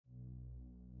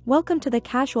Welcome to the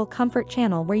Casual Comfort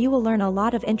channel, where you will learn a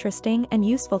lot of interesting and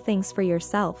useful things for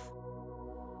yourself.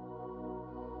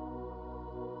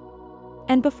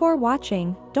 And before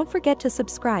watching, don't forget to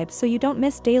subscribe so you don't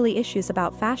miss daily issues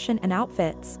about fashion and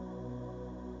outfits.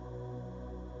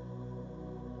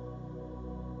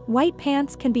 White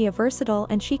pants can be a versatile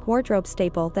and chic wardrobe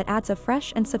staple that adds a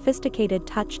fresh and sophisticated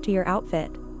touch to your outfit.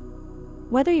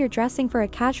 Whether you're dressing for a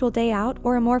casual day out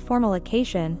or a more formal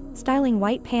occasion, styling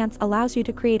white pants allows you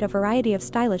to create a variety of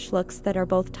stylish looks that are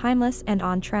both timeless and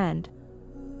on-trend.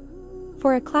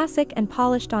 For a classic and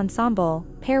polished ensemble,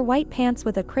 pair white pants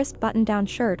with a crisp button-down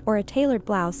shirt or a tailored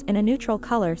blouse in a neutral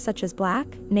color such as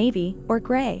black, navy, or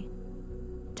gray.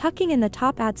 Tucking in the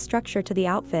top adds structure to the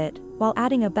outfit, while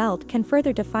adding a belt can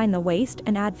further define the waist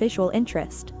and add visual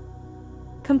interest.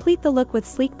 Complete the look with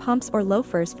sleek pumps or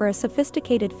loafers for a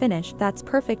sophisticated finish that's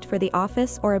perfect for the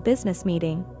office or a business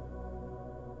meeting.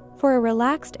 For a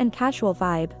relaxed and casual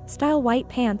vibe, style white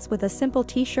pants with a simple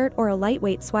t-shirt or a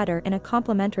lightweight sweater in a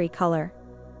complementary color.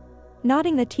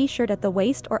 Knotting the t-shirt at the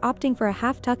waist or opting for a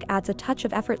half-tuck adds a touch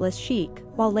of effortless chic,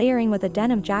 while layering with a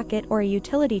denim jacket or a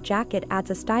utility jacket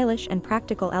adds a stylish and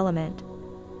practical element.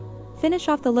 Finish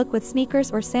off the look with sneakers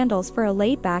or sandals for a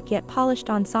laid-back yet polished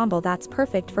ensemble that's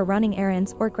perfect for running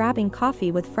errands or grabbing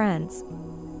coffee with friends.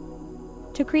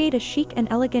 To create a chic and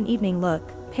elegant evening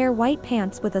look, pair white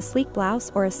pants with a sleek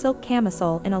blouse or a silk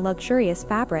camisole in a luxurious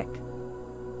fabric.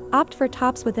 Opt for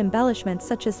tops with embellishments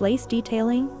such as lace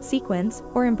detailing, sequins,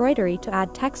 or embroidery to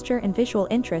add texture and visual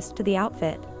interest to the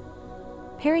outfit.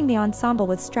 Pairing the ensemble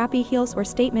with strappy heels or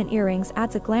statement earrings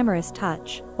adds a glamorous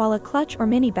touch, while a clutch or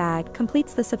mini bag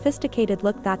completes the sophisticated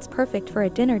look that's perfect for a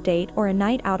dinner date or a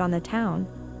night out on the town.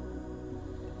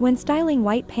 When styling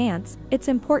white pants, it's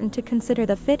important to consider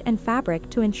the fit and fabric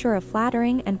to ensure a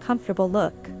flattering and comfortable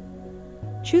look.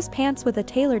 Choose pants with a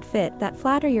tailored fit that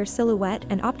flatter your silhouette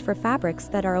and opt for fabrics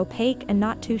that are opaque and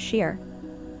not too sheer.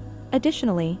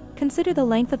 Additionally, consider the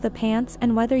length of the pants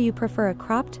and whether you prefer a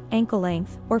cropped,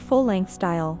 ankle-length, or full-length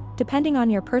style, depending on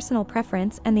your personal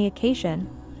preference and the occasion.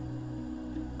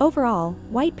 Overall,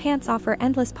 white pants offer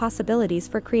endless possibilities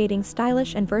for creating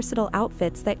stylish and versatile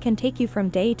outfits that can take you from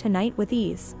day to night with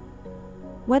ease.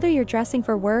 Whether you're dressing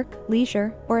for work,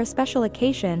 leisure, or a special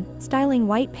occasion, styling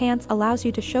white pants allows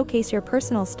you to showcase your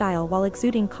personal style while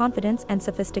exuding confidence and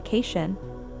sophistication.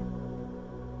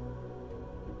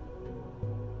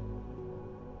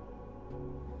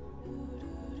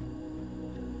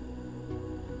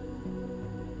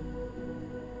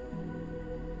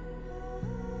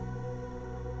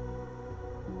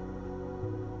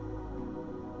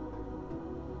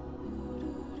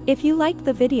 If you liked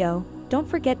the video, don't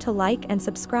forget to like and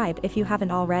subscribe if you haven't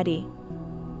already.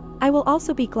 I will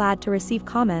also be glad to receive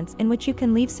comments in which you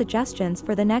can leave suggestions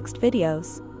for the next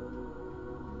videos.